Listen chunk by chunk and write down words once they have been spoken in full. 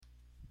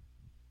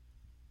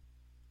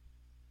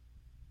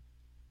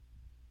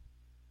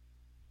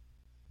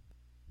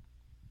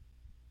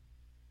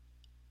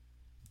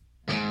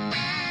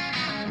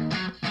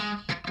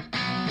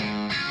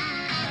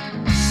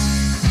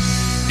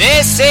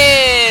This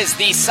is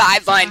the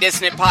Sideline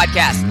Dissonant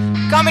Podcast,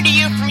 coming to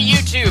you from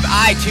YouTube,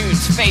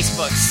 iTunes,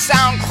 Facebook,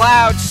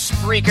 SoundCloud,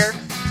 Spreaker.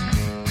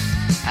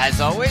 As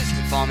always, you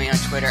can follow me on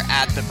Twitter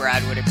at the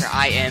Brad Whitaker.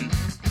 I am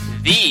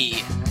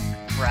the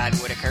Brad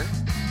Whitaker.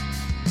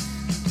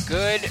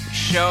 Good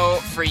show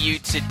for you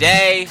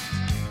today.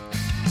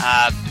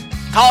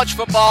 College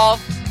football,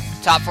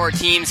 top 4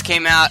 teams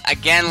came out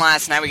again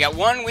last night. We got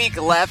 1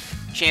 week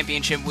left.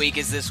 Championship week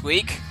is this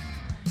week.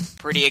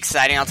 Pretty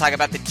exciting. I'll talk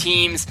about the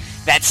teams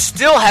that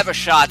still have a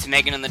shot to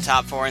make it in the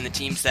top 4 and the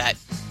teams that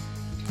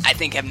I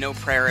think have no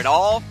prayer at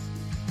all.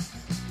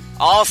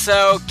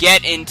 Also,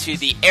 get into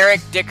the Eric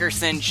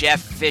Dickerson,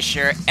 Jeff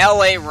Fisher,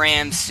 LA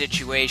Rams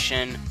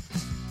situation.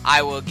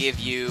 I will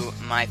give you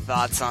my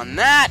thoughts on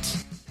that.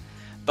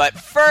 But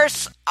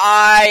first,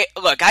 I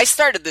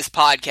started this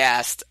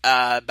podcast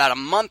about a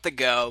month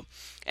ago,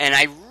 and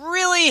I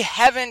really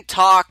haven't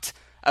talked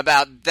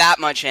about that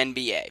much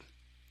NBA.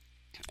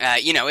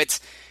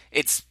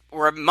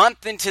 We're a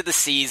month into the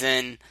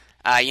season.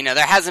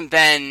 There hasn't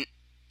been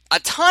a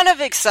ton of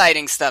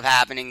exciting stuff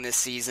happening this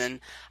season.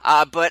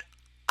 But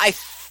I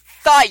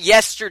thought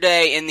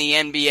yesterday in the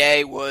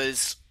NBA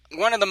was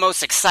one of the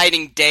most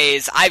exciting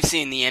days I've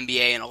seen the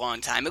NBA in a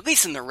long time, at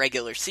least in the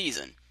regular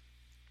season.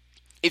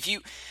 If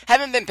you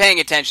haven't been paying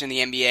attention to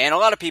the NBA, and a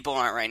lot of people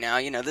aren't right now,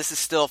 this is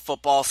still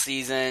football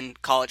season,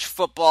 college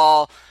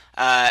football.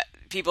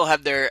 People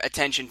have their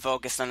attention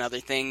focused on other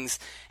things.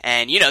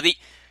 And,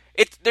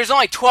 there's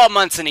only 12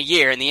 months in a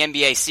year, and the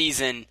NBA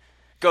season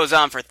goes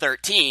on for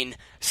 13.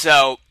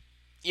 So,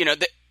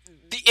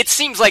 it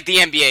seems like the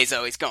NBA is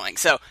always going.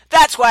 So,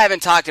 that's why I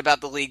haven't talked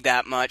about the league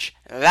that much.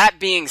 That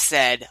being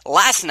said,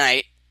 last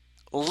night,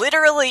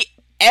 literally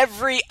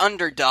every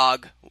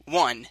underdog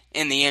won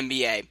in the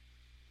NBA.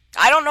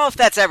 I don't know if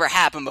that's ever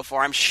happened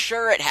before. I'm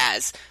sure it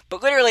has.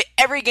 But literally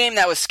every game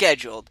that was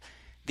scheduled,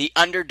 the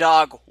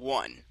underdog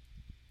won.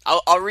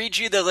 I'll read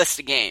you the list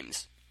of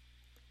games.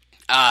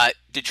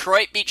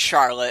 Detroit beat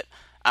Charlotte.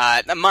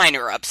 A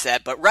minor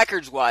upset, but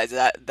records-wise,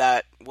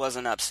 that was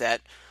an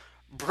upset.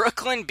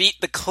 Brooklyn beat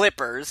the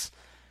Clippers.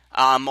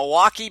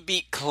 Milwaukee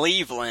beat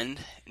Cleveland.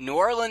 New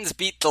Orleans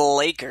beat the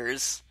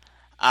Lakers.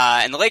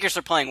 And the Lakers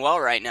are playing well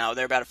right now.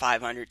 They're about a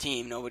 500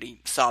 team. Nobody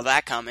saw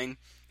that coming.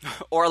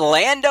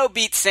 Orlando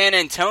beat San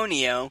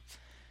Antonio.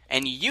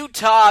 And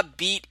Utah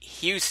beat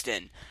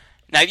Houston.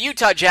 Now, the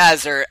Utah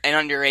Jazz are an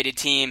underrated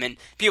team, and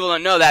people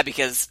don't know that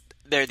because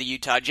they're the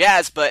Utah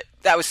Jazz, but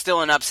that was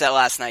still an upset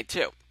last night,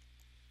 too.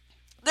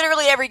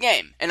 Literally every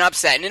game, an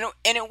upset.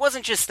 And it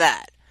wasn't just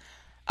that.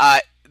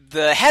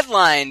 The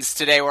headlines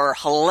today were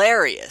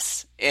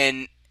hilarious.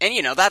 And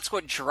that's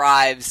what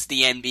drives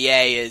the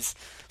NBA is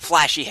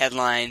flashy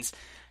headlines,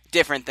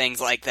 different things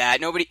like that.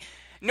 Nobody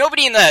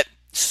in the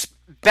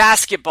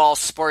basketball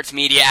sports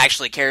media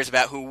actually cares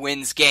about who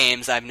wins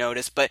games, I've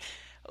noticed. But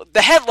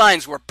the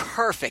headlines were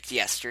perfect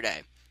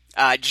yesterday.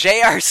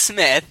 J.R.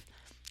 Smith,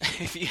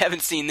 if you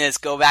haven't seen this,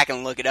 go back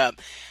and look it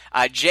up.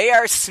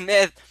 J.R.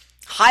 Smith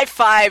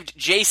high-fived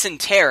Jason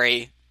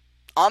Terry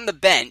on the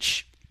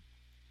bench,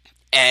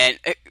 and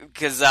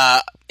because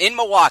in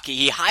Milwaukee,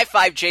 he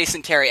high-fived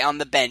Jason Terry on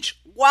the bench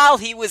while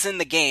he was in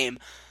the game,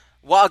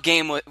 while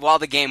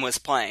the game was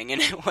playing.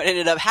 And what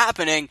ended up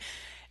happening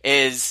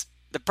is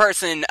the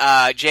person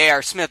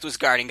J.R. Smith was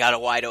guarding got a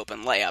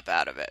wide-open layup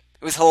out of it.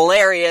 It was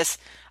hilarious.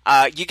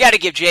 You got to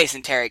give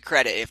Jason Terry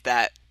credit if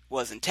that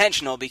was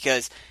intentional,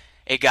 because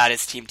it got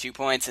his team 2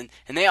 points, and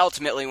they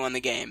ultimately won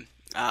the game.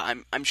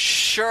 I'm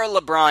sure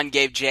LeBron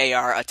gave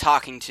JR a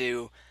talking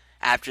to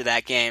after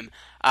that game.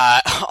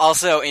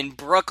 Also in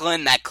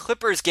Brooklyn, that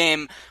Clippers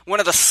game, one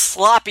of the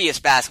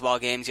sloppiest basketball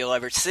games you'll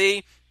ever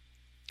see.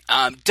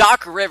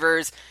 Doc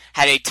Rivers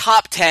had a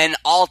top 10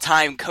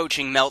 all-time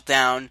coaching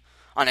meltdown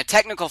on a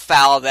technical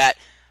foul that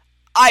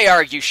I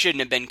argue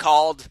shouldn't have been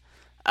called.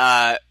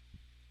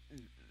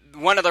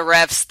 One of the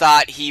refs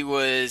thought he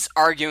was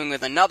arguing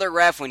with another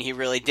ref when he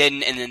really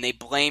didn't, and then they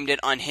blamed it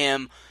on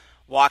him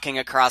walking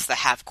across the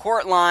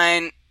half-court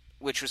line,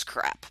 which was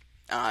crap.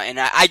 And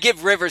I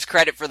give Rivers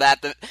credit for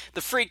that.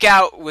 The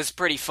freak-out was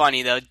pretty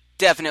funny, though.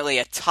 Definitely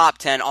a top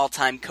 10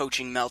 all-time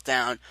coaching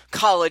meltdown,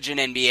 college and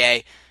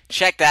NBA.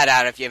 Check that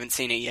out if you haven't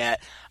seen it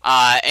yet.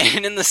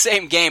 And in the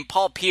same game,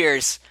 Paul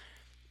Pierce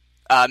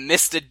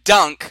missed a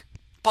dunk.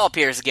 Paul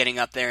Pierce is getting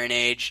up there in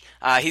age.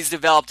 He's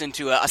developed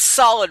into a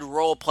solid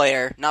role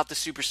player, not the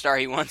superstar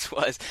he once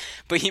was,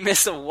 but he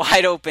missed a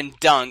wide-open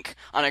dunk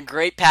on a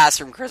great pass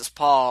from Chris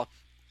Paul.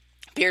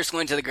 Pierce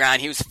went to the ground.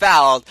 He was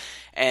fouled,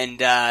 and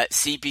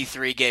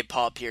CP3 gave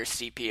Paul Pierce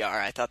CPR.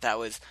 I thought that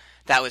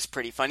was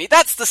pretty funny.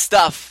 That's the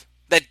stuff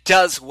that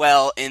does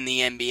well in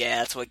the NBA.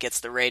 That's what gets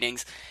the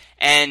ratings.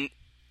 And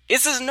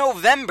this is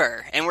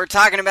November, and we're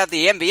talking about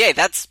the NBA.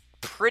 That's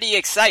pretty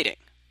exciting.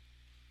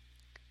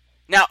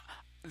 Now,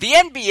 the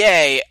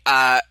NBA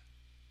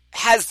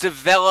has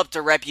developed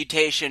a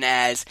reputation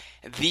as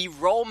the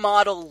role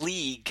model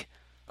league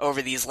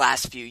over these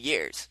last few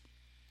years.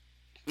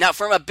 Now,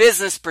 from a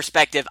business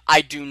perspective,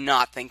 I do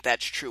not think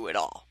that's true at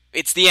all.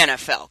 It's the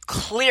NFL.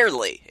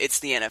 Clearly, it's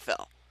the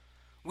NFL.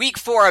 Week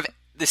 4 of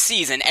the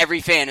season,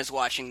 every fan is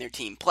watching their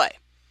team play.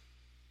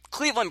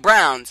 Cleveland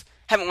Browns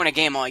haven't won a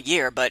game all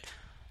year, but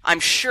I'm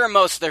sure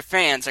most of their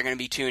fans are going to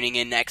be tuning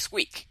in next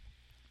week.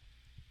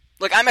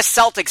 Look, I'm a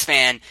Celtics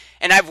fan,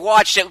 and I've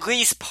watched at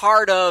least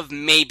part of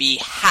maybe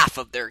half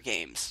of their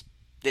games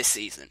this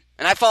season.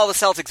 And I follow the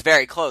Celtics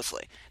very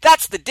closely.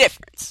 That's the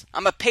difference.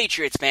 I'm a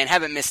Patriots fan,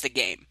 haven't missed a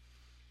game.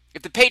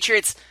 If the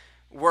Patriots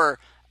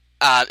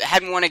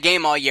hadn't won a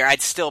game all year,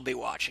 I'd still be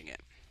watching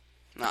it.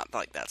 Not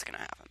like that's going to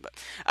happen, but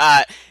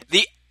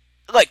the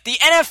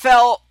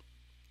NFL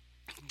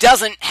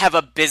doesn't have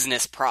a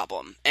business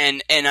problem,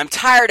 and I'm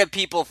tired of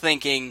people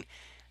thinking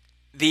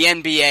the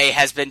NBA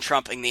has been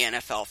trumping the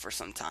NFL for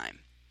some time.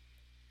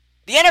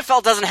 The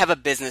NFL doesn't have a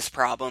business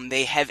problem,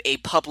 they have a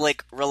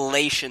public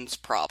relations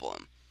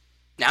problem.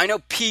 Now, I know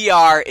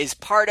PR is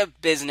part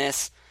of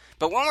business,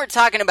 but when we're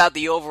talking about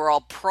the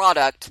overall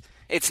product,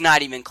 it's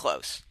not even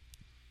close.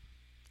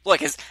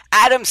 Look, is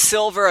Adam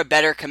Silver a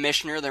better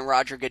commissioner than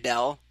Roger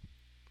Goodell?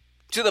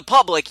 To the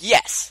public,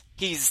 yes.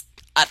 He's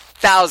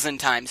 1,000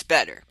 times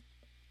better.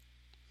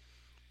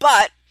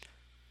 But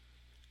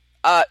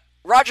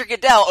Roger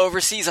Goodell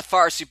oversees a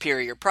far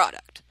superior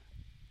product.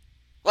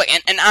 Look,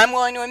 and I'm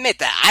willing to admit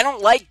that. I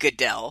don't like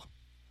Goodell.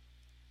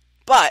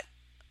 But,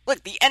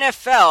 look, the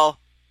NFL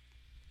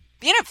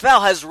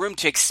has room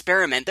to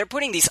experiment. They're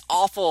putting these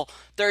awful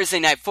Thursday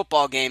night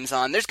football games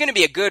on. There's going to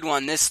be a good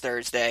one this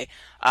Thursday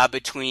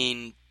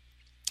between,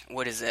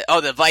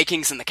 the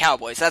Vikings and the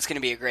Cowboys. That's going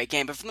to be a great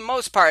game. But for the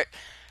most part,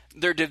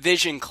 they're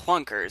division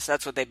clunkers.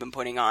 That's what they've been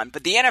putting on.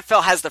 But the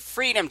NFL has the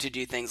freedom to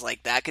do things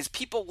like that because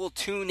people will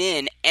tune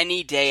in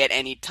any day at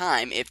any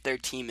time if their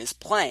team is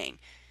playing.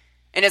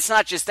 And it's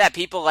not just that.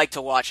 People like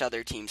to watch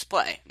other teams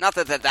play. Not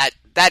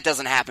that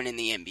doesn't happen in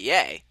the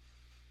NBA.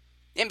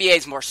 The NBA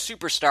is more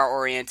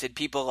superstar-oriented.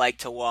 People like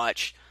to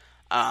watch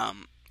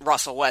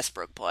Russell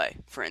Westbrook play,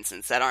 for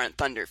instance, that aren't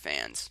Thunder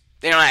fans.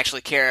 They don't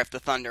actually care if the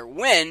Thunder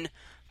win,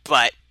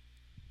 but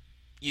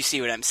you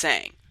see what I'm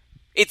saying.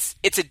 It's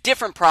a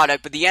different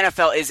product, but the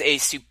NFL is a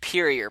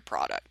superior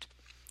product.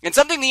 And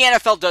something the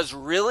NFL does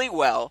really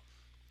well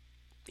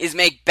is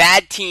make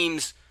bad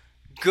teams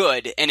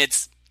good, and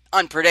it's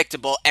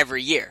unpredictable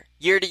every year.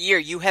 Year to year,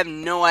 you have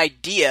no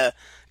idea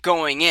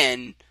going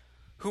in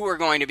who are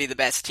going to be the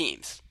best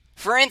teams.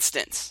 For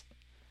instance,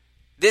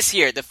 this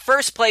year, the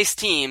first place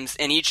teams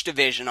in each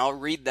division, I'll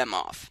read them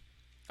off.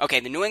 Okay,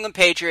 the New England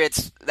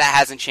Patriots, that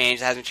hasn't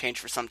changed. It hasn't changed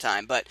for some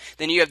time. But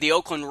then you have the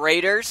Oakland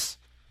Raiders.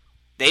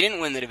 They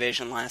didn't win the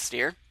division last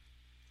year.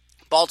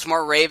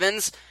 Baltimore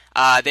Ravens,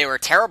 they were a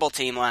terrible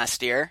team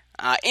last year.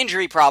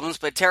 Injury problems,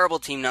 but terrible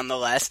team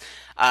nonetheless.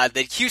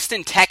 The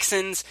Houston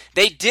Texans,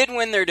 they did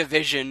win their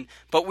division,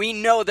 but we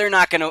know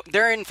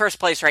they're in first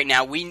place right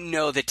now. We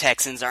know the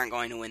Texans aren't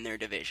going to win their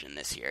division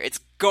this year. It's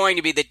going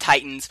to be the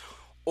Titans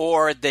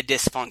or the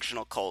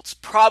dysfunctional Colts.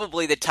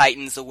 Probably the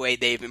Titans, the way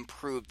they've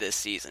improved this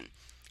season.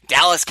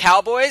 Dallas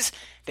Cowboys,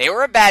 they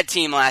were a bad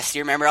team last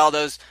year. Remember all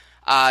those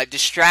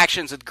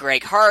distractions with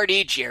Greg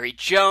Hardy, Jerry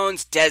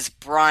Jones, Des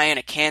Bryant,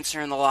 a cancer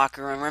in the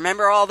locker room.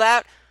 Remember all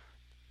that?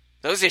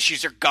 Those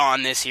issues are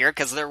gone this year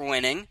because they're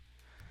winning.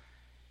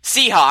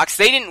 Seahawks,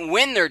 they didn't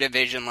win their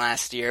division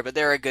last year, but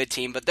they're a good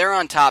team, but they're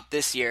on top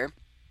this year.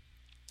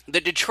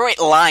 The Detroit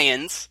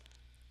Lions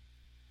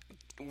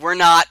were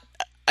not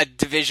a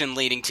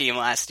division-leading team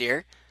last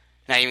year.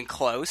 Not even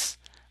close.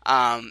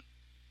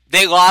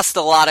 They lost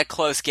a lot of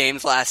close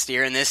games last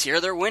year, and this year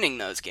they're winning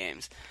those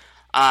games.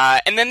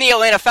 And then the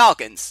Atlanta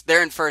Falcons.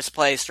 They're in first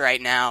place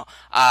right now.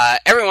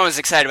 Everyone was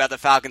excited about the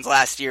Falcons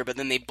last year, but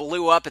then they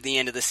blew up at the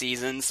end of the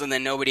season, so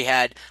then nobody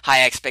had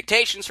high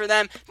expectations for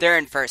them. They're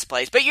in first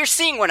place. But you're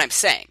seeing what I'm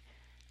saying.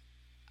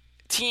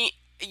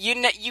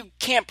 You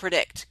can't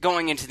predict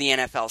going into the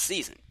NFL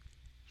season.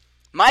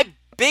 My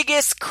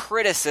biggest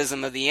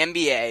criticism of the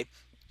NBA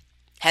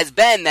has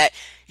been that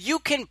you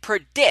can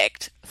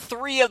predict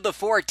 3 of the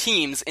 4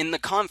 teams in the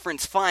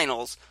conference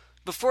finals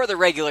before the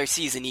regular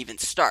season even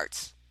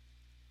starts.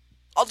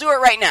 I'll do it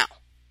right now.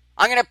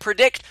 I'm going to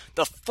predict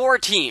the 4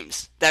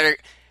 teams that are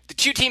the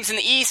 2 teams in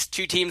the East,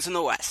 2 teams in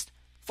the West.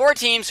 4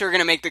 teams who are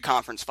going to make the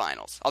conference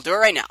finals. I'll do it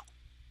right now.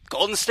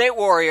 Golden State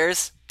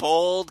Warriors,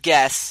 bold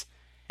guess,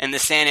 and the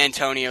San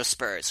Antonio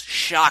Spurs.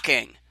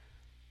 Shocking.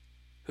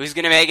 Who's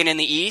going to make it in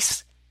the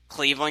East?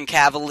 Cleveland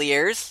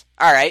Cavaliers.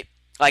 All right.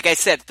 Like I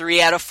said,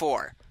 3 out of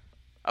 4.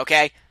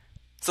 Okay?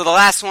 So the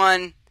last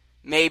one,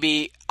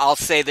 maybe I'll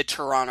say the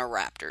Toronto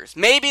Raptors.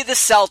 Maybe the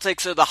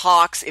Celtics or the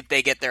Hawks if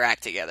they get their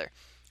act together.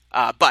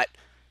 But,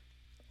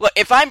 look,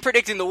 if I'm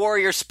predicting the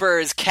Warriors,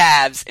 Spurs,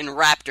 Cavs, and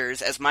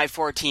Raptors as my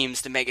 4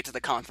 teams to make it to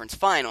the conference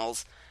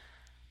finals,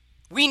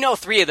 we know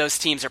 3 of those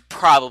teams are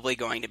probably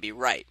going to be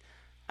right.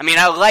 I mean,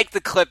 I like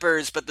the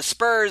Clippers, but the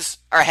Spurs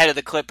are ahead of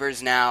the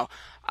Clippers now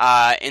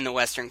in the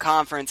Western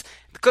Conference.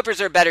 The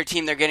Clippers are a better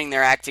team. They're getting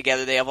their act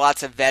together. They have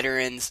lots of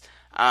veterans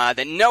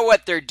that know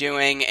what they're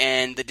doing,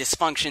 and the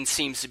dysfunction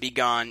seems to be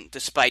gone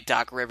despite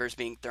Doc Rivers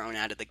being thrown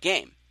out of the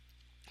game.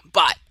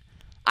 But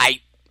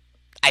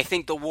I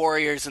think the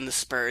Warriors and the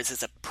Spurs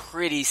is a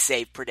pretty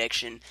safe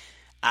prediction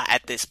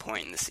at this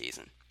point in the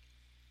season.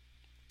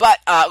 But,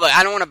 look,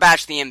 I don't want to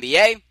bash the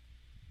NBA.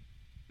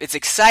 It's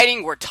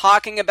exciting. We're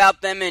talking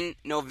about them in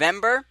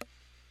November.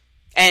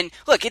 And,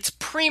 look, it's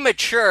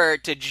premature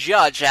to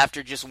judge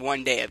after just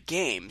one day of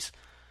games.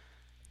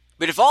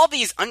 But if all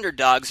these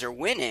underdogs are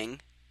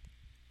winning,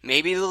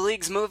 maybe the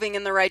league's moving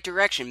in the right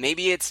direction.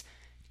 Maybe it's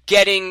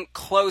getting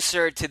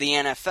closer to the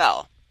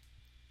NFL.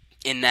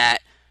 In that,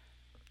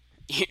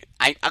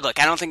 I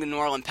don't think the New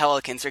Orleans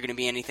Pelicans are going to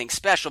be anything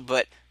special,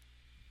 but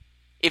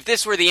if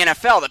this were the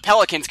NFL, the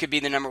Pelicans could be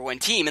the number one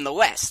team in the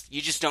West.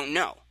 You just don't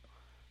know.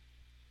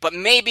 But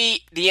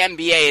maybe the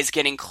NBA is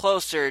getting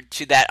closer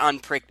to that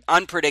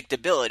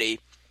unpredictability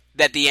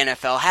that the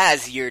NFL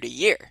has year to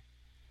year.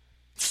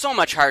 It's so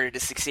much harder to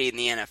succeed in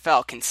the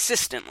NFL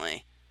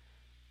consistently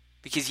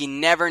because you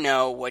never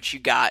know what you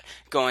got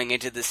going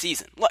into the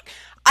season. Look,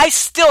 I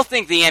still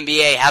think the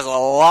NBA has a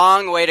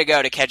long way to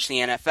go to catch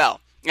the NFL.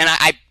 And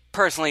I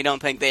personally don't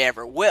think they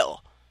ever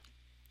will.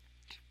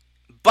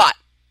 But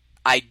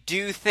I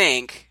do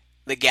think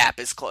the gap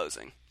is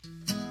closing.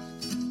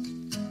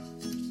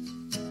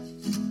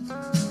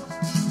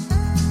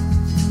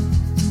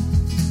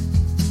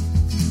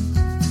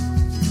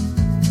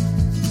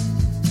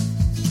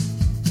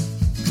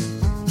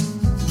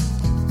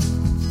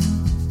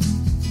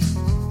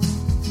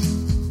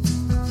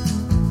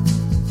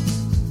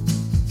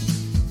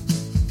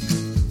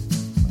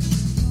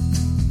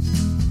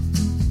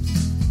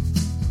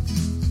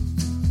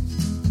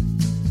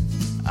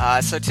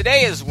 So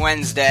today is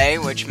Wednesday,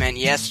 which meant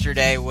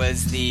yesterday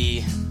was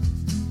the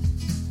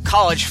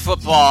College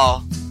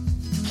Football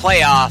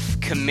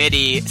Playoff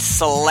Committee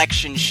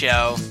selection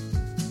show.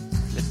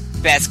 The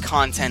best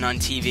content on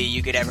TV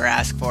you could ever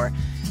ask for.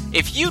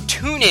 If you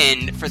tune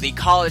in for the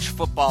College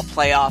Football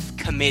Playoff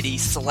Committee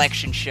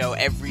selection show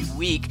every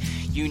week,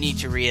 you need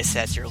to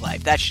reassess your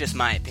life. That's just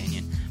my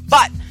opinion.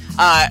 But,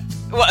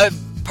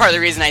 part of the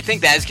reason I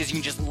think that is because you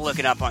can just look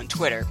it up on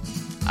Twitter.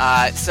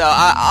 So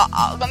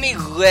let me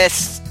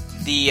list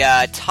the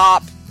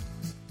top.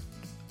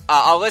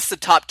 I'll list the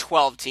top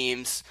 12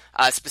 teams,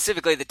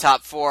 specifically the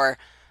top 4.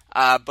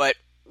 But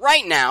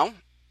right now,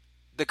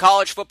 the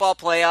College Football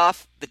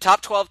Playoff, the top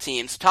 12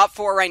 teams, top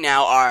 4 right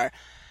now are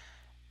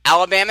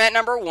Alabama at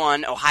number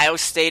 1, Ohio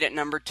State at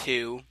number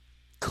 2,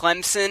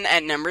 Clemson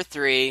at number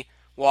 3,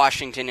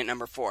 Washington at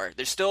number 4.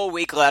 There's still a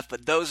week left,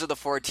 but those are the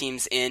 4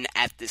 teams in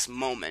at this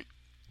moment.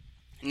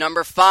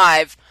 Number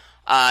 5,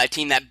 a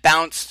team that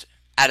bounced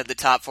out of the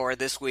top 4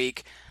 this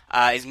week,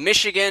 is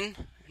Michigan.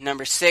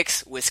 Number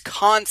 6,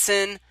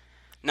 Wisconsin.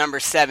 Number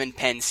 7,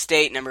 Penn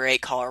State. Number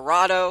 8,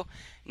 Colorado.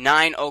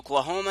 9,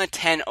 Oklahoma.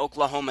 10,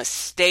 Oklahoma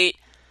State.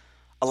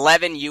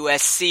 11,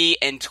 USC.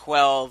 And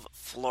 12,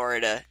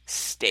 Florida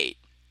State.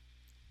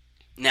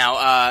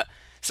 Now,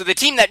 so the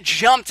team that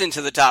jumped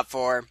into the top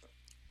 4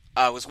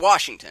 was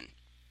Washington.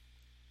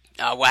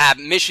 What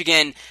happened?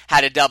 Michigan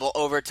had a double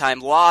overtime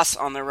loss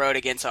on the road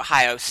against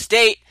Ohio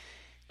State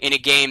in a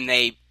game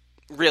they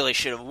really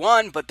should have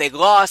won, but they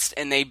lost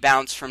and they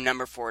bounced from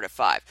number 4 to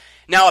 5.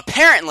 Now,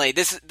 apparently,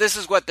 this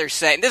is what they're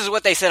saying. This is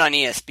what they said on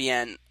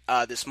ESPN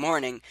this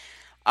morning.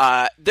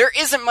 There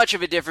isn't much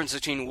of a difference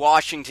between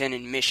Washington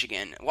and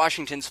Michigan.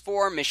 Washington's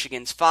 4,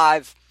 Michigan's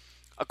 5.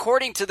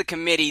 According to the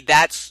committee,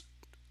 that's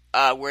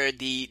where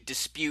the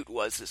dispute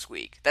was this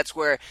week. That's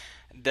where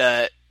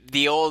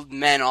the old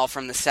men all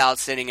from the South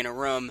sitting in a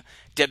room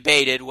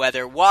debated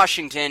whether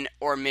Washington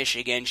or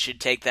Michigan should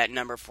take that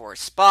number 4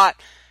 spot.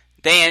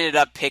 They ended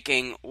up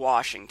picking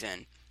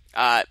Washington.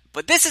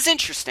 But this is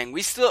interesting.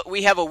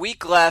 We have a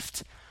week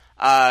left.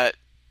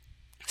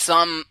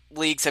 Some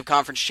leagues have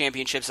conference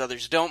championships,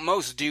 others don't.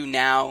 Most do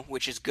now,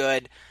 which is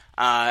good.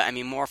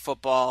 More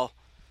football,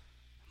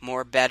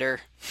 more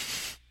better.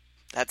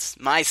 That's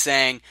my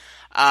saying.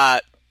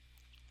 But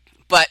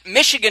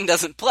Michigan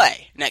doesn't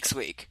play next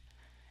week,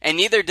 and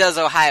neither does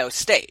Ohio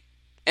State.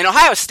 And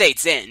Ohio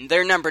State's in.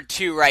 They're number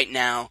 2 right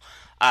now.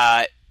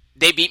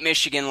 They beat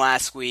Michigan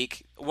last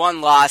week.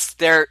 1 loss.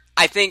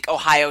 I think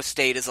Ohio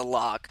State is a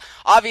lock.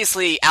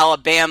 Obviously,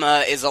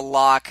 Alabama is a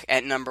lock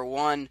at number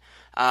 1.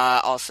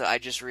 Also, I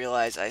just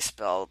realized I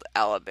spelled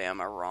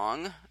Alabama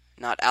wrong.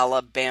 Not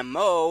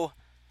Alabama.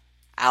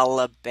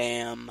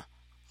 Alabama.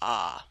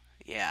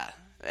 Yeah,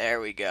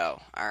 there we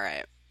go. All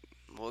right.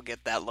 We'll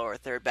get that lower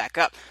third back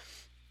up.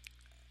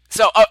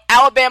 So,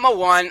 Alabama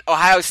 1,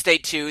 Ohio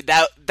State 2.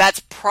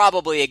 That's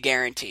probably a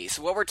guarantee.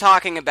 So what we're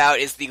talking about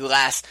is the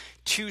last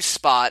 2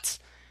 spots.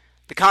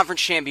 The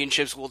conference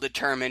championships will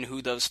determine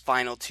who those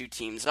final 2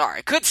 teams are.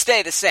 It could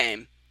stay the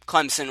same,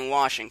 Clemson and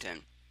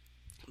Washington.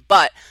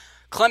 But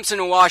Clemson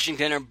and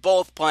Washington are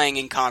both playing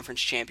in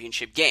conference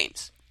championship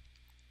games.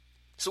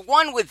 So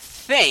one would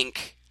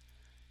think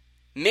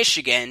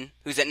Michigan,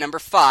 who's at number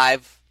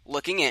 5,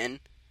 looking in,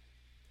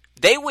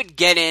 they would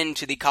get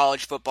into the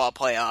college football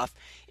playoff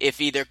if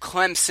either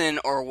Clemson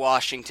or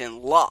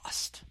Washington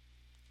lost.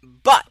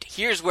 But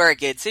here's where it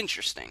gets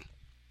interesting.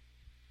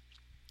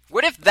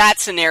 What if that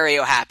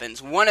scenario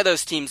happens? One of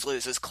those teams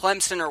loses,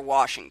 Clemson or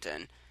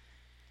Washington,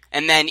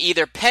 and then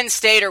either Penn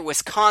State or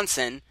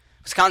Wisconsin,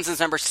 Wisconsin's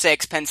number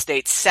 6, Penn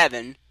State's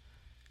 7,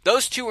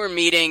 Those two are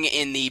meeting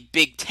in the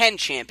Big Ten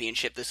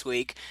championship this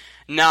week,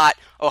 not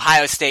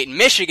Ohio State and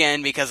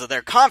Michigan because of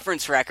their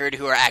conference record,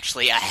 who are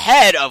actually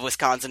ahead of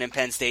Wisconsin and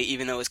Penn State,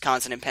 even though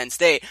Wisconsin and Penn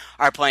State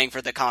are playing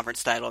for the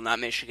conference title, not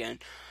Michigan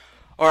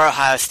or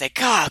Ohio State.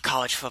 God,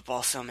 college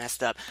football so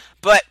messed up.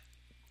 But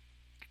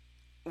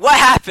what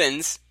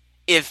happens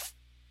if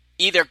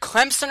either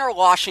Clemson or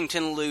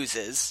Washington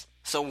loses,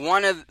 so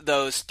one of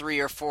those 3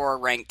 or 4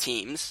 ranked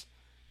teams,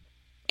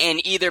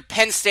 and either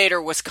Penn State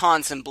or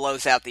Wisconsin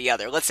blows out the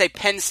other? Let's say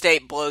Penn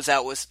State blows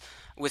out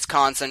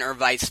Wisconsin or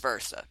vice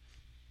versa.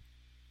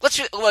 Let's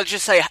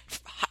just say,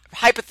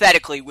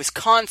 hypothetically,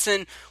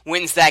 Wisconsin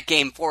wins that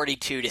game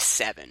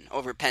 42-7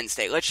 over Penn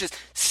State. Let's just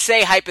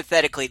say,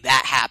 hypothetically,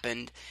 that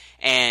happened,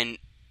 and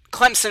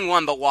Clemson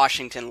won, but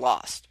Washington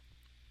lost.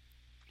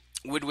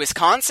 Would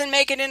Wisconsin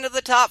make it into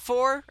the top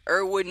 4,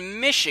 or would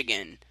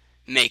Michigan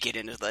make it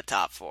into the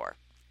top 4?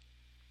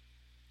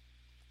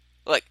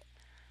 Look,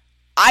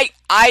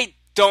 I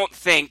don't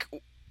think,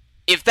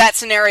 if that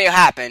scenario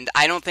happened,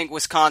 I don't think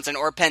Wisconsin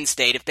or Penn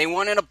State, if they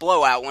wanted to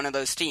blow out one of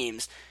those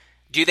teams,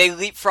 do they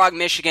leapfrog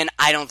Michigan?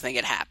 I don't think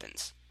it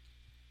happens.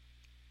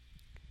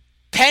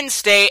 Penn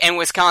State and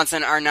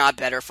Wisconsin are not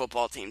better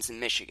football teams than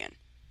Michigan.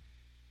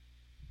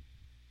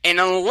 And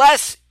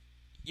unless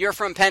you're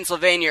from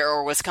Pennsylvania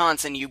or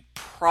Wisconsin, you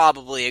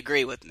probably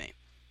agree with me.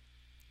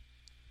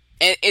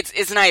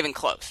 It's not even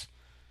close.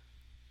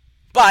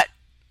 But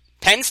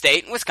Penn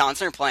State and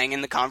Wisconsin are playing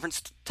in the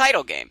conference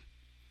title game.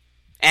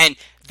 And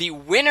the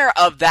winner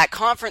of that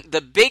conference,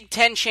 the Big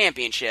Ten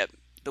championship,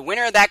 the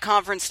winner of that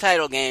conference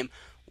title game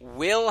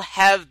will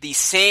have the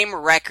same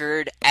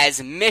record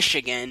as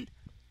Michigan,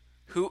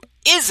 who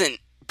isn't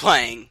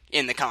playing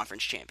in the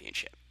conference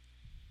championship.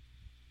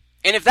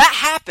 And if that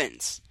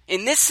happens,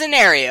 in this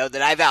scenario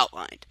that I've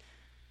outlined,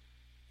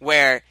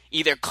 where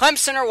either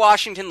Clemson or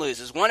Washington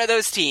loses, one of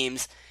those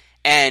teams,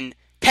 and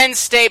Penn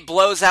State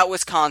blows out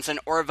Wisconsin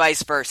or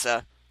vice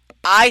versa,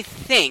 I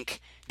think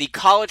the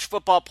College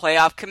Football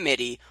Playoff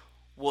Committee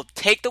will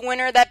take the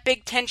winner of that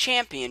Big Ten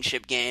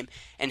championship game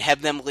and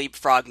have them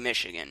leapfrog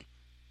Michigan.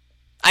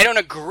 I don't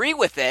agree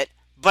with it,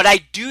 but I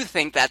do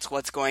think that's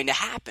what's going to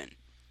happen.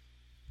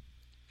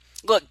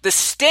 Look, the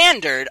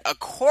standard,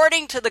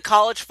 according to the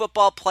College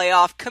Football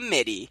Playoff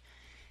Committee,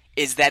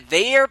 is that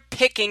they are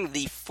picking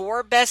the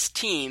 4 best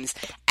teams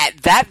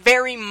at that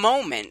very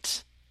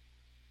moment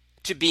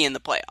to be in the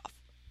playoff.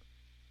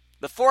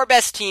 The 4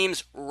 best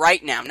teams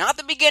right now. Not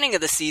the beginning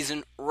of the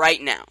season,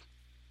 right now.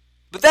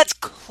 But that's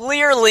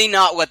clearly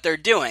not what they're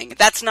doing.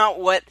 That's not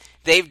what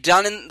they've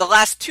done in the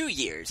last 2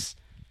 years.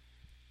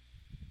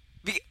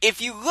 If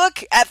you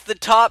look at the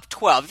top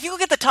 12, if you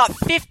look at the top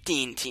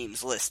 15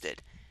 teams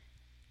listed,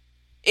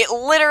 it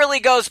literally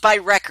goes by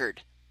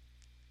record.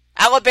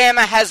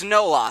 Alabama has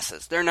no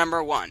losses. They're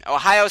number 1.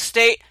 Ohio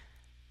State,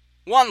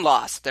 1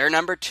 loss. They're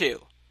number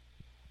 2.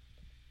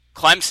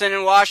 Clemson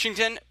and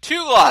Washington,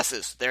 2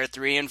 losses. They're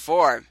 3 and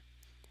 4.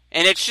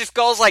 And it just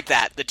goes like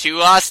that. The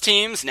 2-loss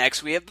teams,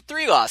 next we have the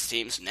 3-loss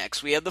teams,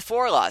 next we have the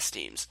 4-loss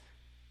teams.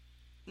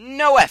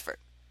 No effort.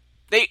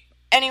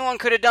 Anyone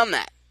could have done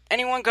that.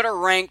 Anyone could have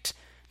ranked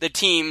the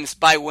teams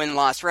by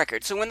win-loss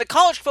record. So when the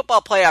College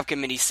Football Playoff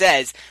Committee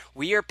says,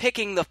 we are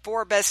picking the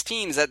 4 best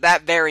teams at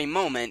that very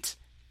moment,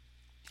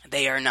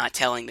 they are not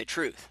telling the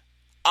truth.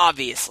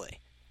 Obviously.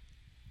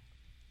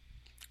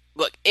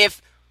 Look,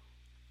 if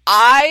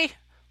I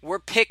were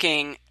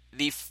picking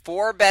the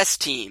 4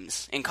 best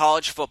teams in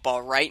college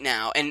football right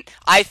now, and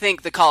I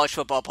think the College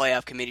Football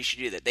Playoff Committee should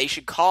do that. They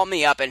should call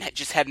me up and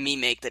just have me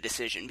make the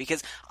decision,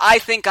 because I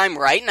think I'm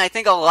right, and I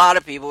think a lot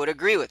of people would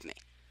agree with me.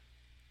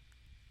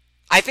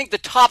 I think the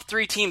top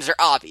 3 teams are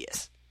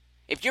obvious.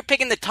 If you're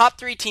picking the top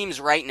 3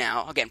 teams right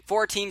now, again,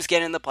 4 teams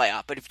get in the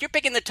playoff, but if you're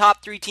picking the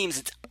top 3 teams,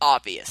 it's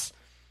obvious.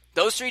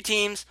 Those 3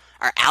 teams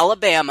are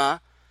Alabama,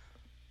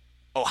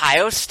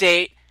 Ohio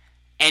State,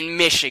 and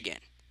Michigan.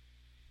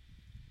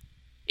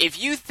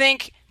 If you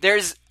think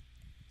there's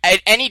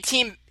any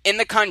team in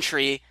the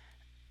country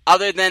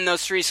other than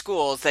those 3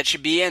 schools that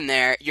should be in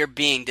there, you're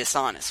being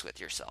dishonest with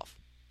yourself.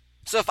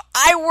 So if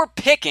I were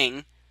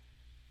picking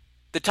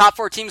the top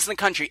 4 teams in the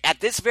country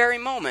at this very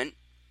moment,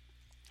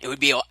 it would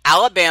be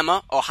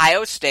Alabama,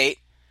 Ohio State.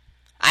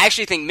 I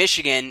actually think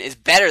Michigan is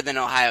better than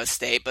Ohio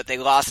State, but they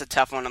lost a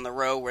tough one on the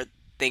road where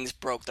things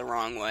broke the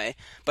wrong way.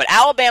 But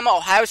Alabama,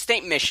 Ohio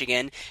State,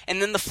 Michigan,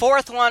 and then the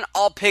 4th one,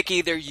 I'll pick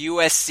either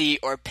USC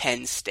or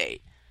Penn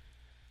State.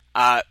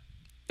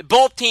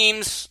 Both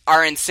teams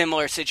are in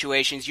similar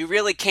situations. You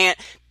really can't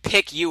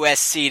pick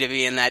USC to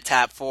be in that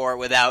top 4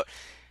 without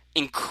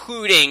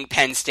including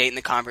Penn State in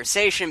the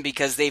conversation,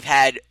 because they've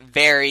had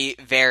very,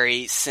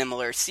 very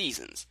similar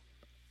seasons.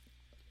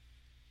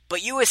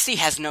 But USC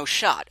has no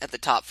shot at the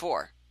top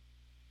 4.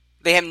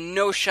 They have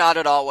no shot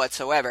at all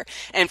whatsoever.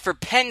 And for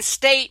Penn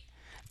State,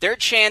 their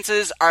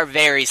chances are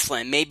very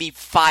slim, maybe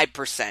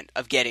 5%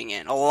 of getting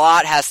in. A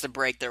lot has to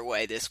break their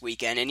way this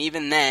weekend, and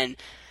even then,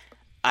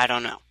 I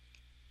don't know.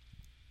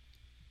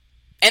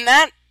 And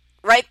that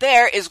right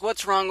there is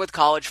what's wrong with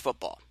college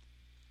football.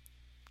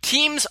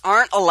 Teams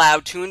aren't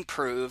allowed to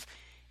improve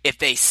if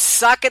they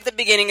suck at the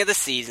beginning of the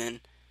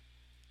season,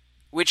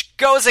 which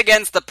goes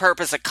against the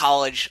purpose of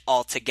college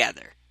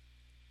altogether.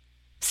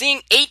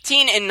 Seeing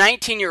 18 and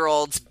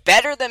 19-year-olds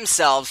better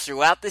themselves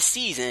throughout the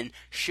season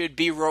should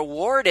be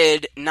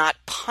rewarded, not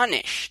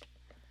punished.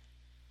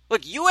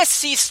 Look,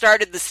 USC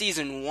started the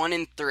season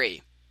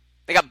 1-3.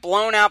 They got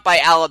blown out by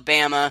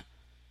Alabama.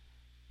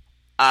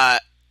 They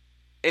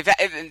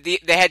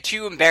had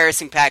two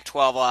embarrassing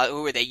Pac-12.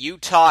 Who were they?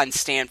 Utah and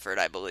Stanford,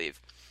 I believe.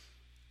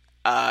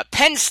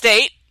 Penn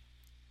State,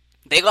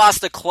 they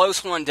lost a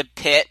close one to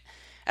Pitt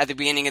at the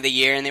beginning of the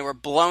year, and they were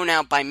blown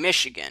out by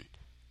Michigan.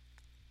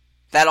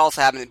 That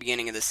also happened at the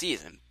beginning of the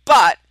season.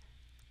 But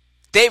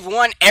they've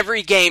won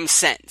every game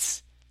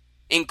since,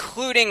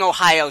 including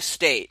Ohio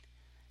State,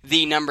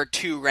 the number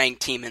 2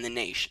 ranked team in the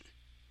nation.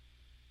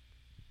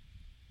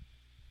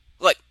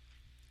 Look,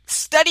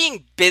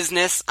 studying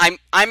business, I'm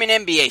an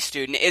MBA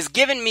student, has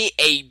given me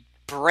a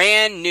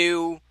brand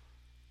new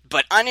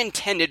but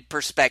unintended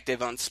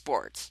perspective on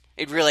sports.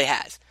 It really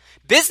has.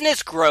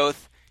 Business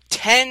growth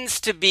tends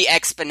to be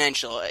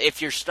exponential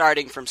if you're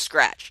starting from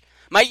scratch.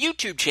 My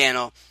YouTube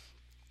channel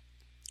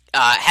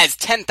has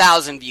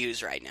 10,000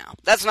 views right now.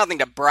 That's nothing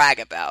to brag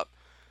about.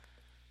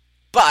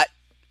 But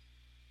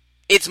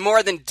it's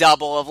more than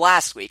double of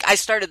last week. I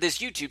started this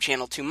YouTube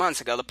channel 2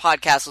 months ago. The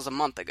podcast was a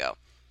month ago.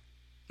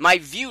 My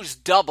views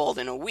doubled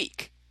in a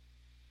week.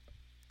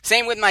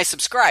 Same with my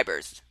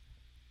subscribers.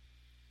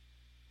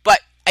 But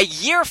a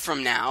year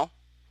from now,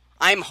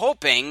 I'm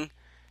hoping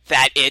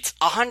that it's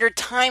 100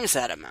 times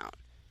that amount.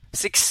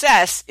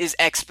 Success is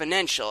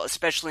exponential,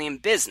 especially in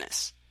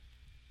business.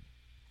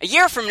 A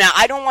year from now,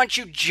 I don't want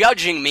you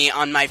judging me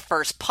on my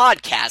first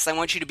podcast. I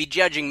want you to be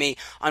judging me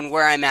on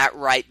where I'm at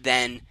right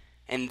then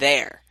and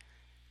there.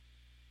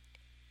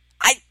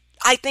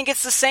 I think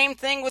it's the same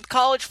thing with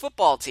college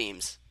football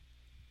teams.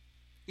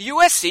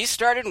 USC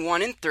started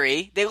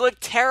 1-3. They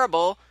looked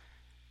terrible.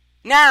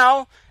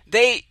 Now,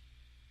 they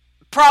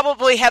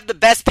probably have the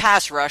best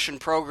pass rush in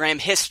program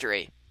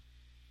history.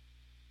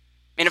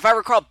 And if I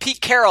recall,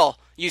 Pete Carroll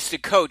used to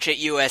coach at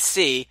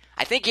USC.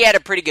 I think he had a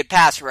pretty good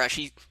pass rush.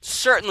 He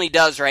certainly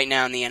does right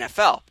now in the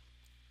NFL.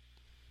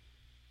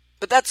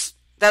 But that's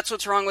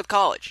what's wrong with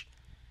college.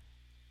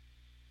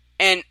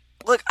 And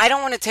look, I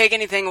don't want to take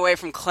anything away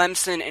from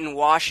Clemson and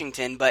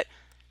Washington, but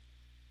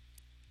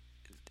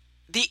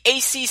the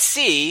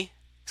ACC,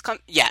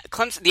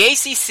 Clemson, the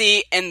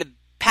ACC and the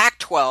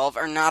Pac-12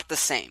 are not the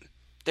same.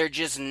 They're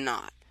just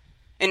not.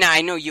 And now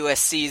I know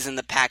USC is in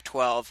the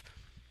Pac-12,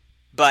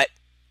 but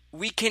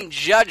we can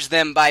judge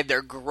them by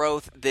their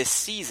growth this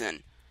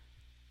season.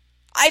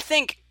 I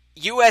think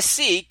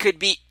USC could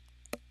beat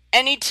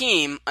any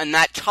team on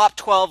that top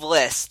 12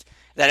 list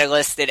that I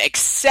listed,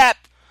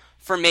 except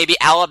for maybe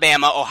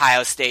Alabama,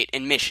 Ohio State,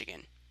 and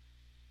Michigan.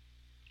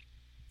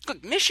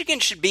 Look, Michigan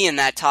should be in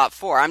that top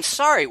 4. I'm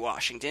sorry,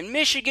 Washington.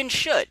 Michigan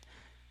should.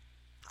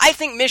 I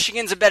think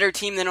Michigan's a better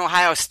team than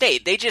Ohio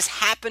State. They just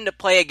happen to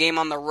play a game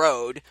on the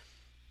road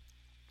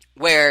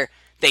where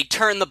they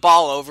turn the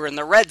ball over in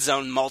the red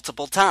zone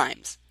multiple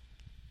times.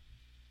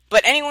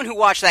 But anyone who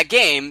watched that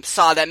game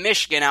saw that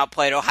Michigan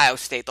outplayed Ohio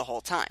State the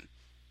whole time.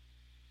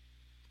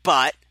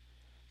 But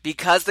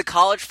because the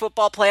College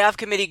Football Playoff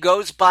Committee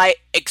goes by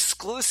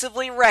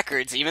exclusively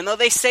records, even though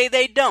they say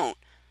they don't,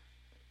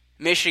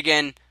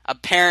 Michigan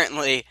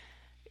apparently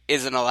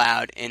isn't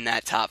allowed in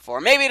that top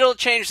 4. Maybe it'll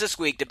change this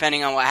week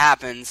depending on what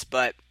happens,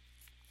 but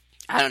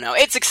I don't know.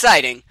 It's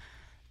exciting,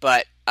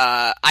 but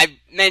I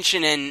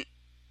mentioned in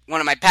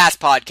one of my past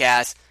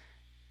podcasts,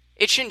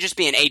 it shouldn't just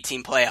be an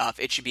 8-team playoff,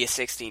 it should be a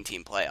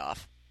 16-team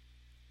playoff.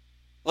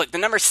 Look, the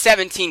number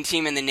 17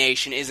 team in the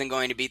nation isn't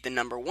going to beat the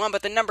number 1,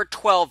 but the number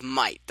 12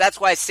 might. That's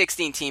why a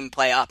 16-team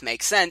playoff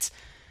makes sense.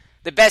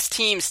 The best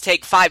teams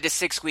take 5 to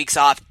 6 weeks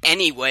off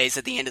anyways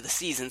at the end of the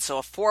season, so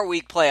a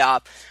 4-week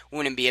playoff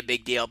wouldn't be a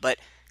big deal. But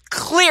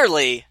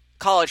clearly,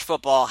 college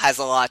football has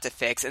a lot to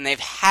fix, and they've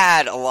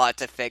had a lot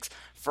to fix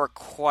for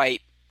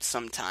quite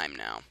some time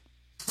now.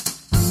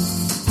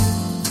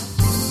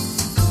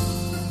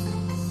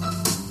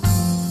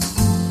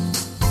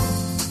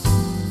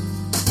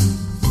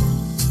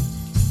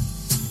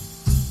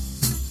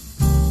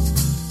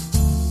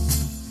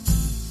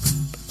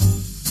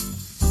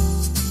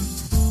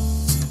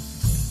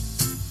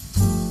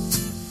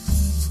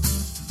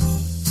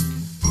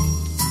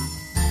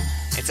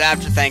 It's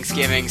after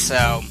Thanksgiving,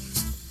 so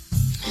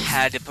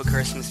had to put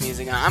Christmas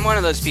music on. I'm one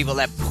of those people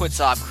that puts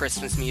off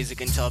Christmas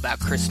music until about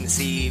Christmas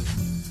Eve,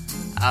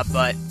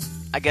 but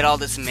I get all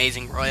this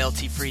amazing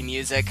royalty-free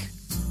music.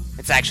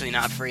 It's actually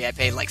not free. I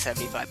paid like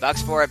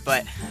 $75 for it,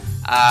 but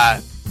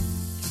I'm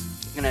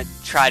going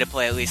to try to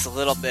play at least a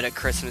little bit of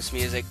Christmas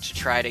music to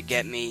try to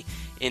get me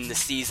in the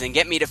season,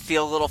 get me to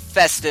feel a little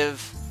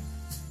festive,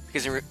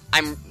 because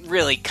I'm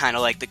really kind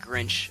of like the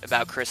Grinch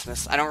about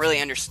Christmas. I don't really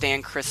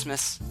understand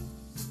Christmas.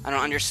 I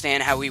don't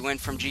understand how we went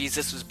from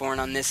Jesus was born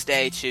on this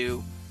day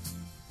to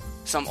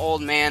some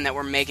old man that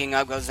we're making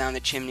up goes down the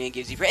chimney and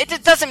gives you praise.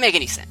 It doesn't make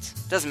any sense.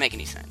 It doesn't make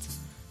any sense.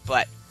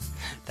 But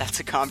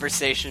that's a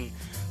conversation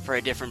for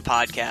a different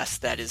podcast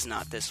that is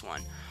not this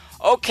one.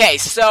 Okay,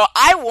 so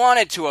I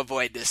wanted to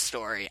avoid this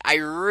story. I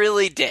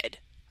really did.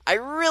 I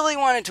really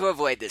wanted to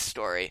avoid this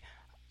story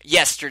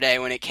yesterday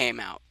when it came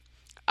out.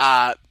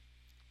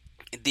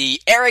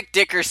 The Eric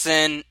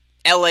Dickerson,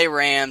 LA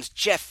Rams,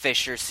 Jeff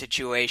Fisher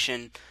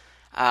situation.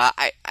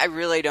 I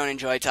really don't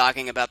enjoy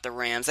talking about the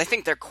Rams. I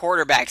think their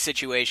quarterback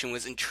situation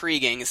was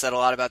intriguing. It said a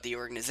lot about the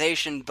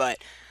organization, but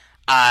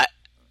I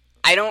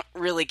don't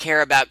really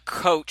care about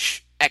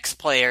coach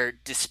ex-player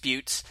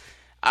disputes.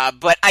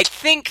 But I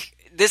think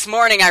this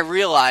morning I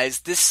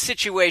realized this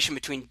situation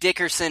between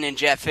Dickerson and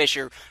Jeff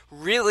Fisher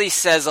really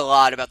says a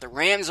lot about the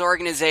Rams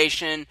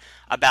organization,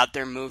 about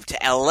their move to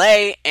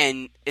LA,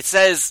 and it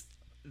says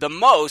the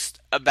most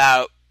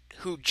about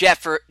who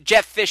Jeff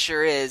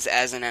Fisher is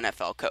as an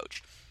NFL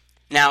coach.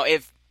 Now,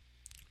 if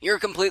you're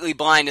completely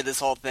blind to this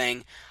whole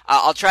thing,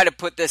 I'll try to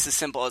put this as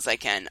simple as I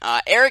can.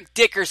 Eric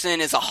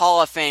Dickerson is a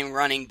Hall of Fame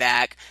running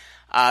back,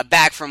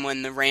 back from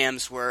when the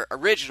Rams were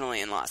originally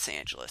in Los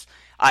Angeles.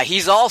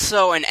 He's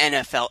also an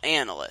NFL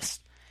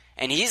analyst,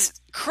 and he's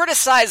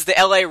criticized the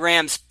LA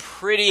Rams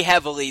pretty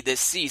heavily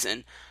this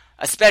season,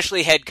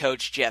 especially head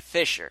coach Jeff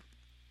Fisher.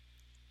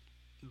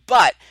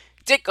 But,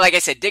 like I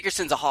said,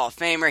 Dickerson's a Hall of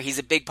Famer. He's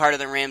a big part of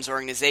the Rams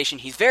organization.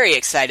 He's very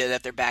excited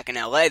that they're back in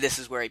LA. This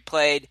is where he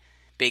played.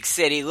 Big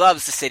city,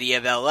 loves the city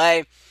of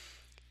LA.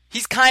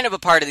 He's kind of a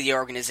part of the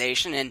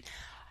organization, and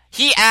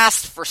he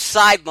asked for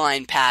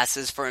sideline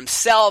passes for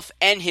himself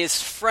and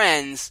his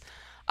friends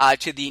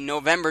to the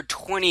November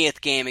 20th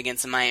game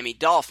against the Miami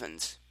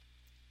Dolphins.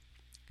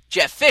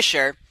 Jeff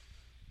Fisher,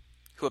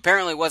 who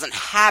apparently wasn't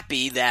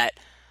happy that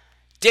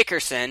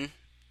Dickerson,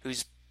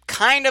 who's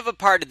kind of a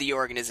part of the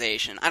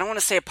organization, I don't want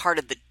to say a part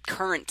of the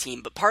current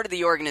team, but part of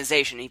the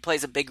organization, he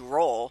plays a big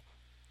role.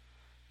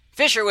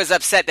 Fisher was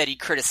upset that he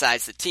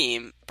criticized the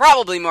team,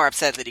 probably more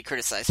upset that he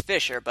criticized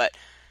Fisher, but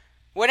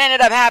what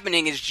ended up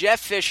happening is Jeff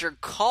Fisher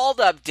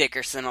called up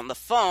Dickerson on the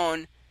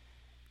phone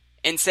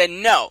and said,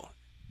 no,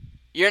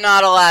 you're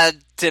not allowed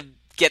to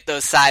get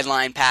those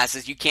sideline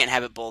passes. You can't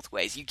have it both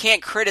ways. You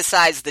can't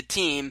criticize the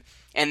team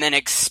and then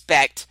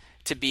expect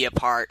to be a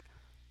part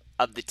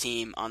of the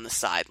team on the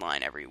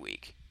sideline every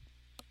week.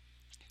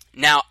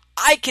 Now,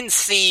 I can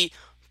see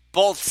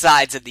both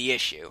sides of the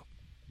issue,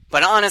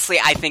 but honestly,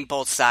 I think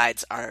both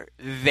sides are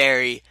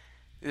very,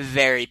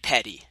 very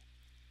petty.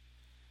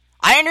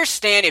 I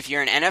understand if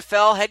you're an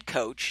NFL head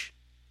coach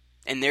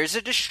and there's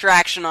a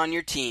distraction on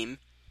your team,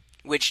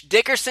 which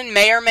Dickerson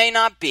may or may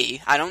not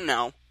be, I don't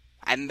know,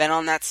 I haven't been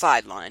on that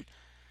sideline,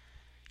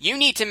 you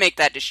need to make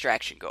that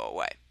distraction go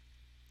away.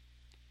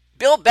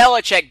 Bill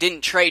Belichick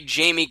didn't trade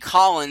Jamie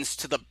Collins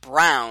to the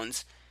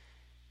Browns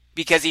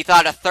because he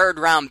thought a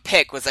third-round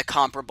pick was a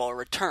comparable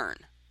return.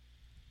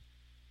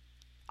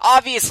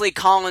 Obviously,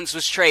 Collins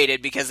was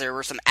traded because there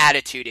were some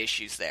attitude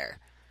issues there.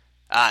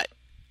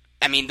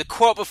 The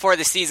quote before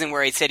the season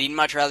where he said he'd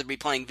much rather be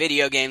playing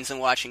video games than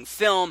watching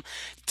film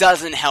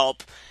doesn't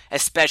help,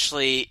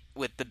 especially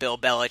with the Bill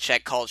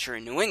Belichick culture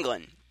in New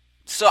England.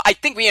 So I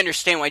think we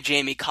understand why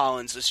Jamie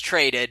Collins was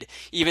traded,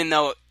 even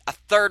though a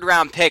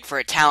third-round pick for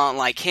a talent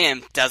like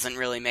him doesn't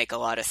really make a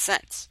lot of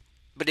sense.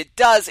 But it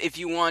does if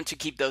you want to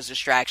keep those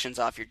distractions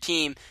off your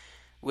team,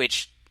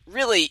 which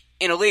really,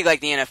 in a league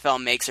like the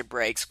NFL, makes or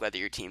breaks whether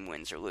your team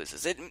wins or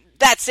loses.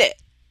 That's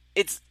it.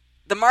 It's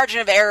the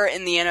margin of error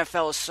in the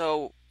NFL is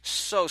so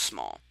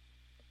small.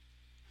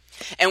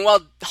 And while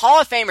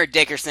Hall of Famer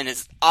Dickerson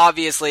is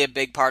obviously a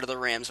big part of the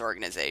Rams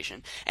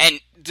organization and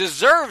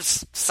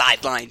deserves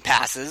sideline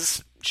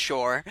passes,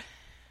 sure,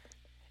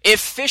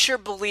 if Fisher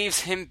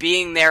believes him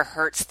being there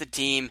hurts the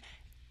team,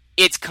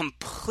 it's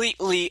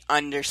completely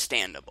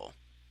understandable.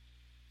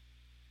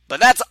 But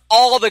that's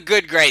all the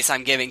good grace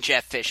I'm giving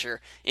Jeff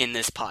Fisher in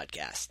this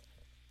podcast.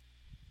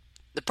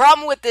 The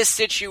problem with this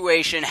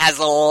situation has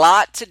a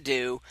lot to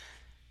do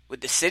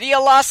with the city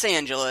of Los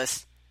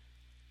Angeles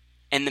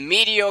and the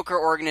mediocre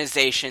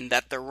organization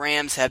that the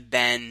Rams have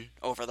been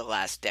over the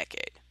last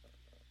decade.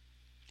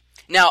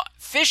 Now,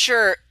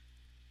 Fisher,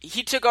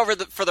 he took over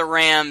for the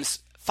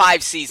Rams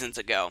 5 seasons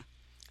ago.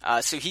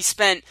 So he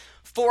spent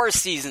 4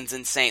 seasons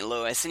in St.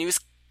 Louis, and he was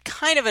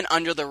kind of an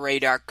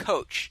under-the-radar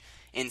coach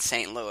in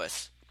St.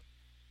 Louis.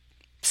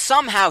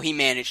 Somehow he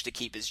managed to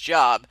keep his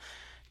job,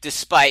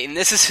 despite, and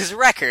this is his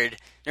record,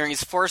 during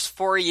his first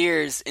 4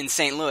 years in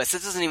St. Louis.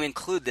 This doesn't even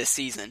include this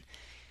season.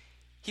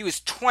 He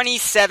was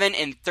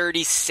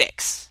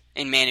 27-36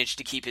 and managed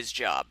to keep his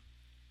job.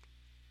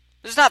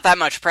 There's not that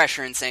much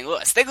pressure in St.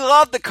 Louis. They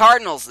love the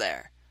Cardinals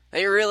there.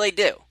 They really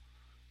do.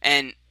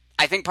 And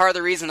I think part of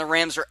the reason the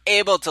Rams were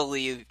able to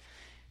leave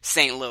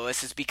St.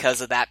 Louis is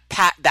because of that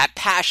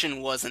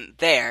passion wasn't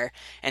there,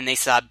 and they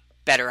saw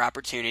better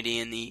opportunity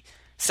in the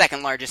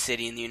second largest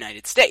city in the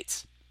United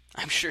States.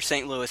 I'm sure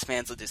St. Louis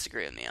fans will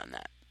disagree with me on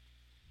that.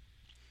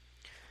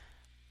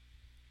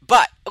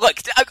 But, look,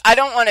 I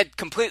don't want to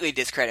completely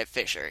discredit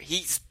Fisher.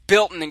 He's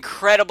built an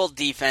incredible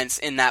defense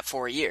in that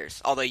 4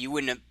 years, although you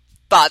wouldn't have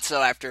thought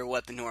so after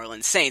what the New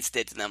Orleans Saints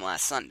did to them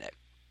last Sunday.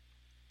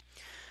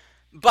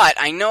 But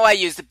I know I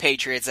use the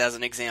Patriots as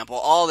an example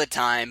all the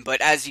time,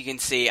 but as you can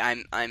see,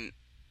 I'm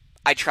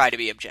I try to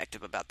be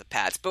objective about the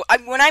Pats. But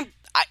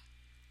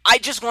I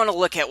just want to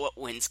look at what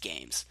wins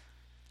games.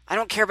 I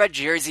don't care about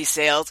jersey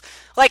sales.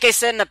 Like I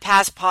said in a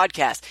past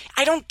podcast,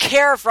 I don't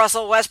care if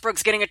Russell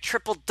Westbrook's getting a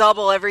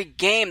triple-double every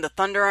game. The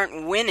Thunder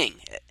aren't winning.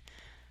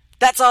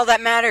 That's all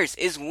that matters,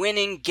 is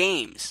winning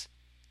games.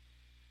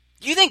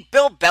 Do you think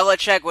Bill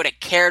Belichick would have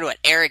cared what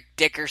Eric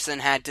Dickerson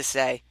had to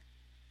say?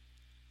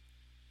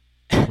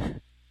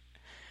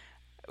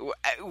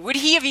 Would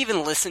he have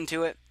even listened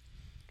to it?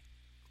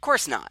 Of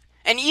course not.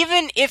 And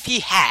even if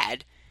he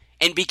had,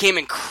 and became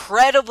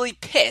incredibly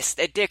pissed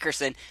at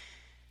Dickerson,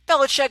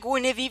 Belichick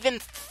wouldn't have even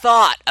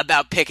thought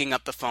about picking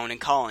up the phone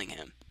and calling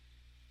him.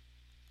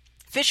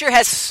 Fisher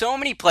has so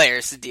many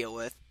players to deal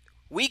with,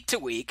 week to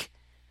week,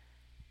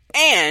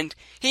 and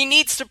he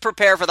needs to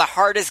prepare for the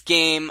hardest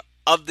game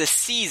of the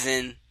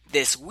season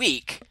this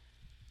week,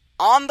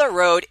 on the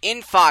road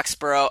in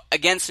Foxborough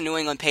against the New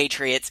England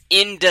Patriots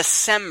in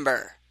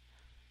December.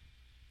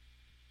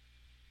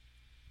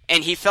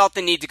 And he felt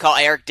the need to call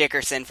Eric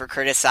Dickerson for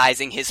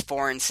criticizing his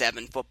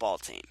 4-7 football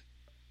team.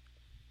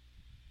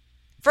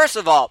 First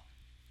of all,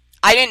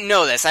 I didn't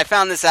know this. I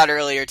found this out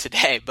earlier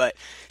today, but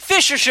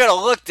Fisher should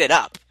have looked it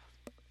up.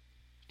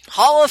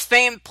 Hall of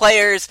Fame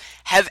players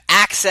have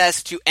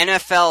access to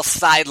NFL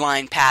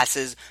sideline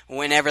passes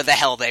whenever the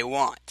hell they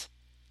want.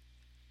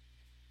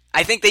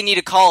 I think they need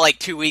to call like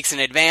 2 weeks in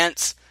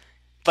advance,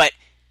 but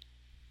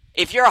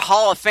if you're a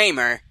Hall of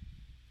Famer,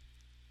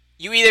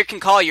 you either can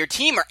call your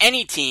team or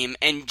any team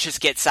and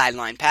just get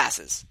sideline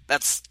passes.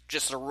 That's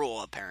just a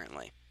rule,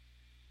 apparently.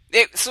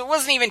 So it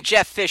wasn't even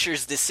Jeff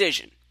Fisher's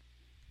decision.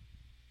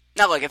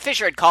 Now, look, if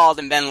Fisher had called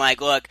and been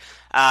like, look,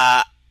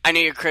 I know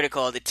you're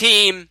critical of the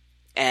team,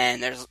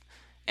 and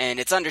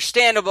it's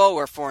understandable,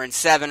 we're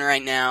 4-7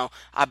 right now,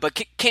 but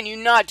can you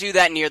not do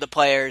that near the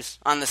players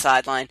on the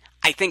sideline?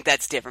 I think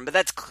that's different, but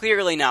that's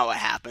clearly not what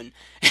happened.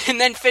 And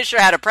then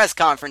Fisher had a press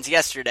conference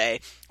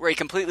yesterday where he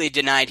completely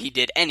denied he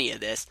did any of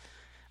this.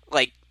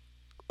 Like,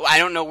 I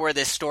don't know where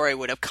this story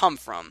would have come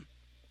from.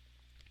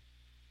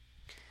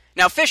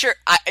 Now, Fisher,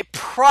 I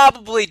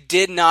probably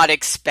did not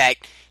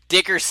expect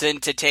Dickerson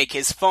to take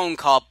his phone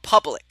call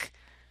public,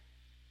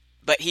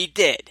 but he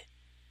did.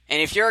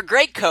 And if you're a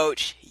great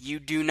coach, you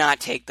do not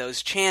take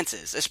those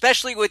chances,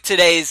 especially with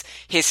today's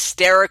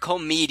hysterical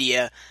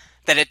media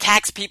that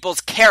attacks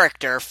people's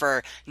character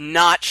for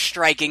not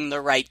striking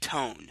the right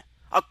tone.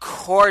 Of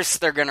course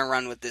they're going to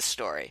run with this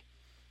story.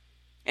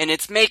 And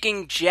it's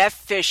making Jeff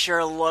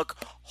Fisher look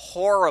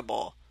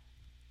horrible.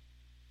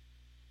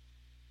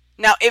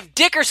 Now, if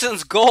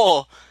Dickerson's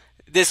goal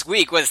this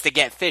week was to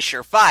get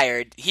Fisher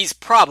fired, he's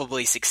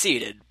probably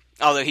succeeded.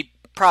 Although he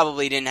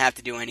probably didn't have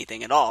to do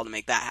anything at all to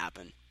make that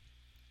happen.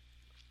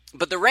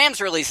 But the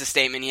Rams released a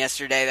statement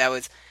yesterday that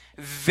was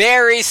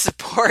very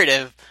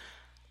supportive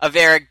of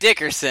Eric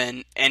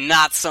Dickerson and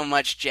not so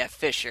much Jeff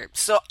Fisher.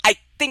 So I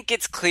think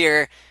it's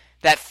clear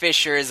that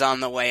Fisher is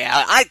on the way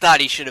out. I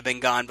thought he should have been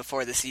gone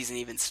before the season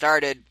even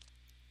started.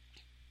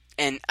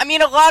 And, I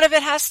mean, a lot of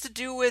it has to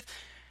do with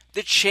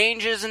the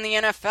changes in the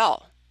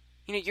NFL.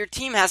 You know, your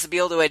team has to be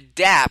able to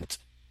adapt,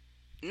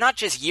 not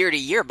just year to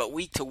year, but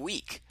week to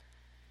week.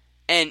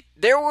 And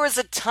there was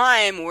a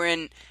time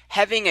when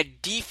having a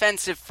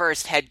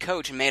defensive-first head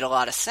coach made a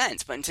lot of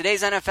sense. But in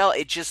today's NFL,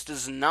 it just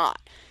does not.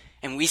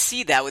 And we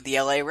see that with the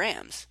LA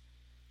Rams.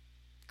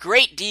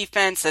 Great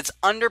defense that's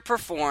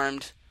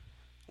underperformed,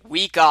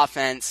 weak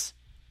offense.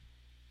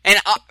 And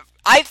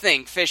I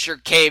think Fisher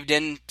caved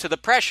in to the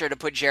pressure to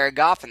put Jared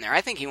Goff in there.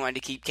 I think he wanted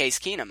to keep Case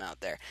Keenum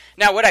out there.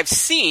 Now, what I've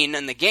seen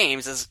in the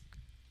games is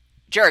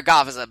Jared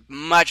Goff is a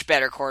much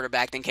better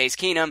quarterback than Case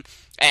Keenum,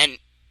 and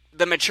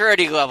the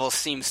maturity level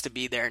seems to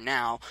be there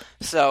now.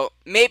 So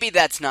maybe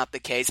that's not the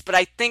case, but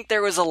I think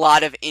there was a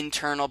lot of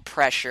internal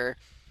pressure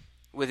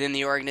within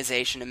the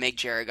organization to make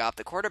Jared Goff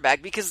the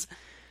quarterback because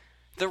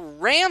the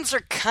Rams are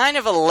kind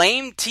of a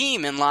lame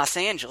team in Los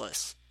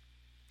Angeles.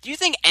 Do you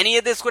think any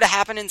of this would have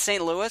happened in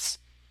St. Louis?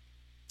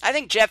 I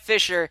think Jeff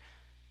Fisher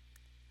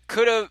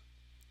could have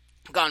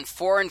gone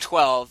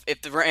 4-12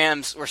 if the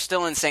Rams were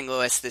still in St.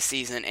 Louis this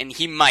season, and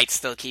he might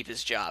still keep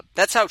his job.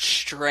 That's how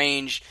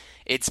strange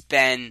it's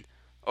been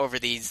over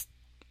these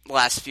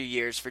last few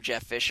years for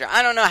Jeff Fisher.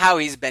 I don't know how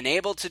he's been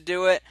able to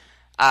do it,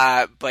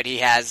 but he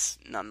has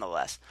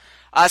nonetheless.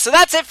 So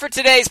that's it for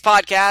today's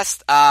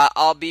podcast.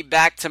 I'll be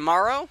back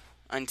tomorrow.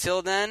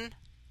 Until then,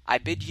 I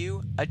bid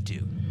you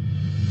adieu.